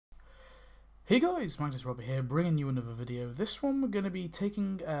Hey guys, Magnus here, bringing you another video. This one we're going to be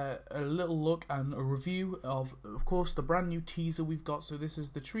taking a little look and a review of course, the brand new teaser we've got. So this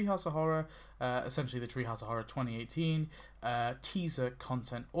is the Treehouse of Horror, essentially the Treehouse of Horror 2018 teaser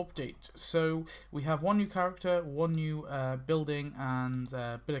content update. So we have one new character, one new building, and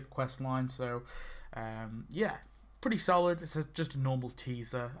a bit of quest line. So yeah. Pretty solid. It's just a normal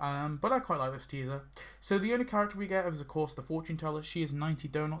teaser, but I quite like this teaser. So the only character we get is, of course, the fortune teller. She is 90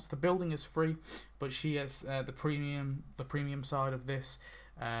 donuts. The building is free, but she is the premium side of this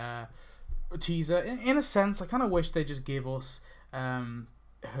teaser. In a sense, I kind of wish they just give us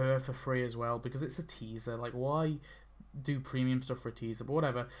her for free as well, because it's a teaser. Like, why do premium stuff for a teaser? But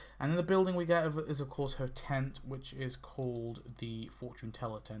whatever. And then the building we get is, of course, her tent, which is called the fortune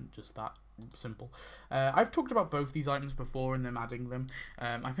teller tent. Just that simple. I've talked about both these items before and them adding them.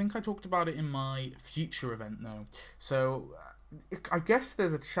 I think I talked about it in my future event though. So I guess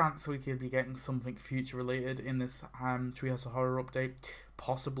there's a chance we could be getting something future related in this Treehouse of Horror update.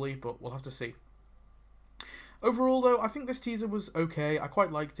 Possibly, but we'll have to see. Overall though, I think this teaser was okay. I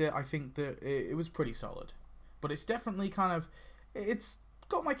quite liked it. I think that it was pretty solid. But it's definitely it's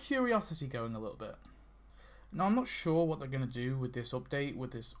got my curiosity going a little bit. Now, I'm not sure what they're going to do with this update,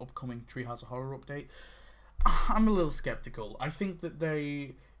 with this upcoming Treehouse of Horror update. I'm a little skeptical. I think that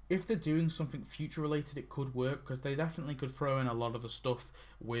if they're doing something future related, it could work, because they definitely could throw in a lot of the stuff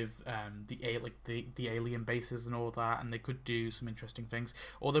with the alien bases and all that, and they could do some interesting things.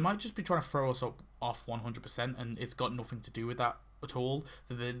 Or they might just be trying to throw us off 100%, and it's got nothing to do with that at all.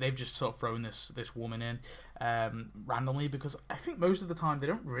 They've just sort of thrown this woman in randomly, because I think most of the time they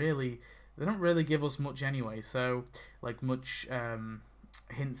don't really give us much anyway, so like much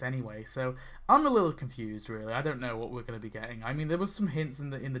hints anyway. So I'm a little confused, really. I don't know what we're going to be getting. I mean, there was some hints in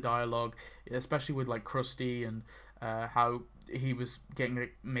the dialogue, especially with like Krusty and how he was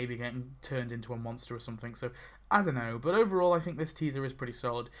maybe getting turned into a monster or something. So I don't know, but overall I think this teaser is pretty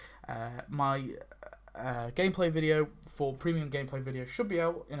solid. My gameplay video for premium gameplay video should be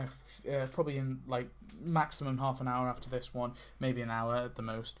out in probably in like maximum half an hour after this one, maybe an hour at the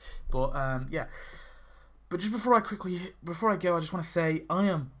most. But yeah. But just before I go, I just want to say I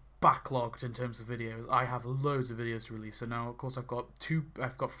am backlogged in terms of videos. I have loads of videos to release. So now, of course, I've got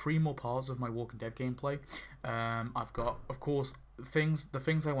 3 more parts of my Walking Dead gameplay. I've got, of course, the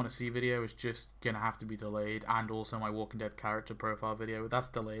things I want to see video is just gonna have to be delayed, and also my Walking Dead character profile video, that's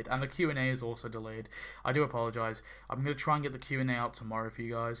delayed, and the Q&A is also delayed. I do apologize. I'm gonna try and get the Q&A out tomorrow for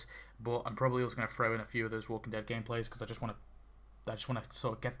you guys, but I'm probably also gonna throw in a few of those Walking Dead gameplays, because I just want to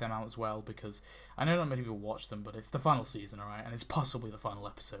sort of get them out as well, because I know not many people watch them, but it's the final season, alright, and it's possibly the final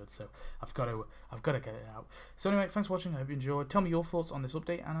episode, so I've got to get it out. So anyway, thanks for watching. I hope you enjoyed. Tell me your thoughts on this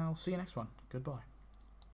update, and I'll see you next one. Goodbye.